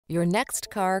Your next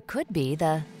car could be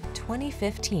the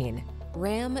 2015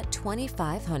 Ram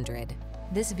 2500.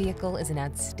 This vehicle is an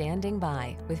outstanding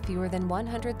buy with fewer than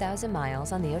 100,000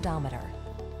 miles on the odometer.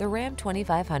 The Ram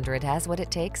 2500 has what it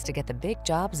takes to get the big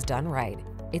jobs done right.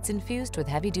 It's infused with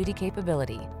heavy-duty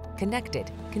capability,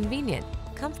 connected, convenient,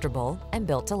 comfortable, and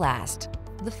built to last.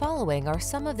 The following are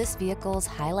some of this vehicle's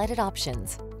highlighted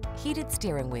options: heated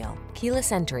steering wheel,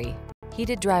 keyless entry,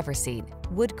 heated driver's seat,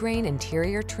 wood grain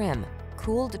interior trim,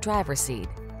 cooled driver's seat,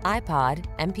 iPod,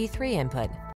 MP3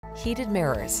 input, heated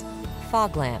mirrors,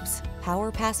 fog lamps,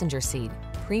 power passenger seat,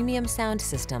 premium sound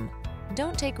system.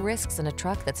 Don't take risks in a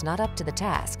truck that's not up to the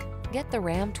task. Get the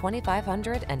Ram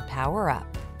 2500 and power up.